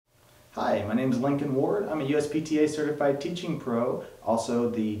Hi, my name is Lincoln Ward. I'm a USPTA Certified Teaching Pro, also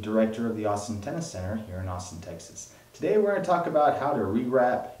the director of the Austin Tennis Center here in Austin, Texas. Today we're going to talk about how to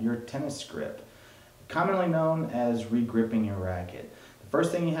re-wrap your tennis grip, commonly known as re-gripping your racket. The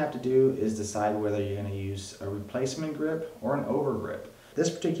first thing you have to do is decide whether you're going to use a replacement grip or an overgrip. This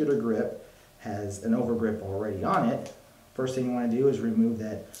particular grip has an overgrip already on it. First thing you want to do is remove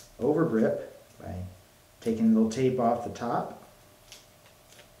that overgrip by taking a little tape off the top.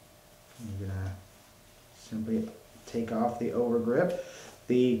 You're going to simply take off the overgrip.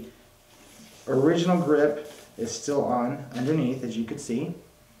 The original grip is still on underneath, as you can see.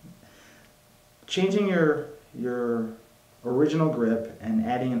 Changing your original grip and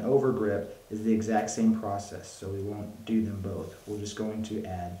adding an overgrip is the exact same process, so we won't do them both. We're just going to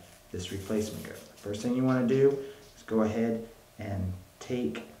add this replacement grip. First thing you want to do is go ahead and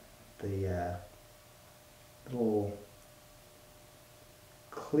take the little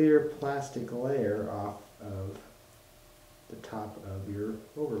clear plastic layer off of the top of your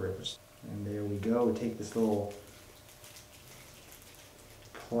overgrip. And there we go. We take this little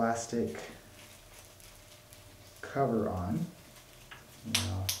plastic cover on.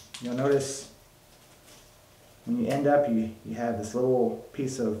 Now, you'll notice when you end up, you have this little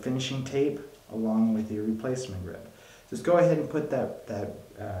piece of finishing tape along with your replacement grip. Just go ahead and put that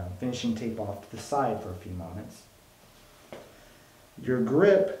finishing tape off to the side for a few moments. Your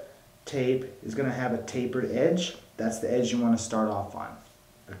grip tape is going to have a tapered edge. That's the edge you want to start off on.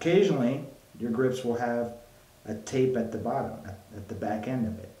 Occasionally, your grips will have a tape at the bottom, at the back end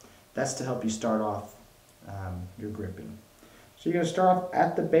of it. That's to help you start off your gripping. So you're going to start off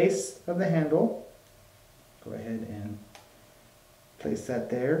at the base of the handle. Go ahead and place that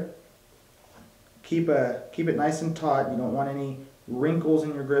there. Keep it nice and taut. You don't want any wrinkles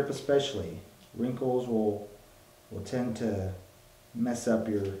in your grip, especially. Wrinkles will tend to mess up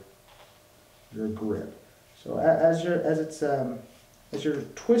your grip. So as you're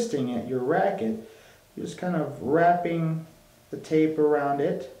twisting it, your racket, you're just kind of wrapping the tape around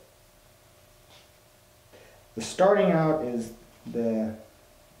it. The starting out is the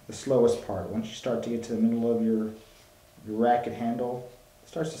slowest part. Once you start to get to the middle of your racket handle, it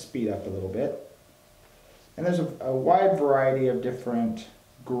starts to speed up a little bit. And there's a wide variety of different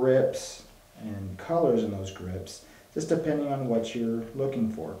grips and colors in those grips, just depending on what you're looking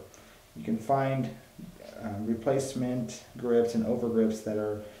for. You can find replacement grips and overgrips that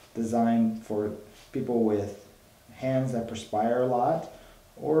are designed for people with hands that perspire a lot,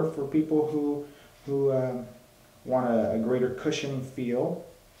 or for people who want a greater cushioning feel,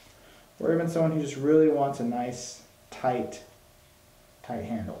 or even someone who just really wants a nice tight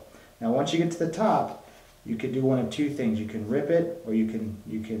handle. Now once you get to the top, you could do one of two things. You can rip it, or you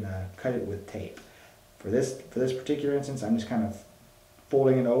can cut it with tape. For this particular instance, I'm just kind of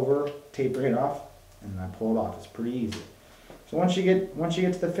folding it over, tapering it off, and I pull it off. It's pretty easy. So once you get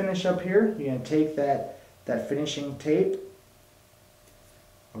to the finish up here, you're going to take that finishing tape,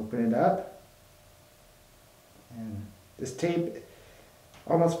 open it up, and this tape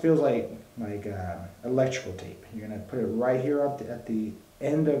almost feels like electrical tape. You're going to put it right here at the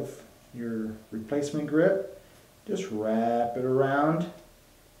end of your replacement grip. Just wrap it around.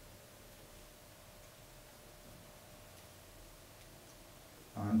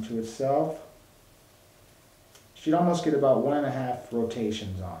 Onto itself. You should almost get about 1.5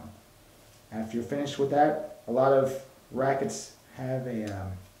 rotations on. After you're finished with that, a lot of rackets have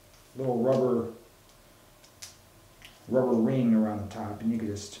a little rubber ring around the top, and you can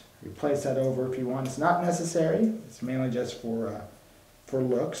just replace that over if you want. It's not necessary. It's mainly just for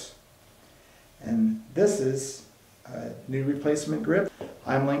looks. And this is a new replacement grip.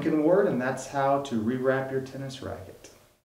 I'm Lincoln Ward, and that's how to re-wrap your tennis racket.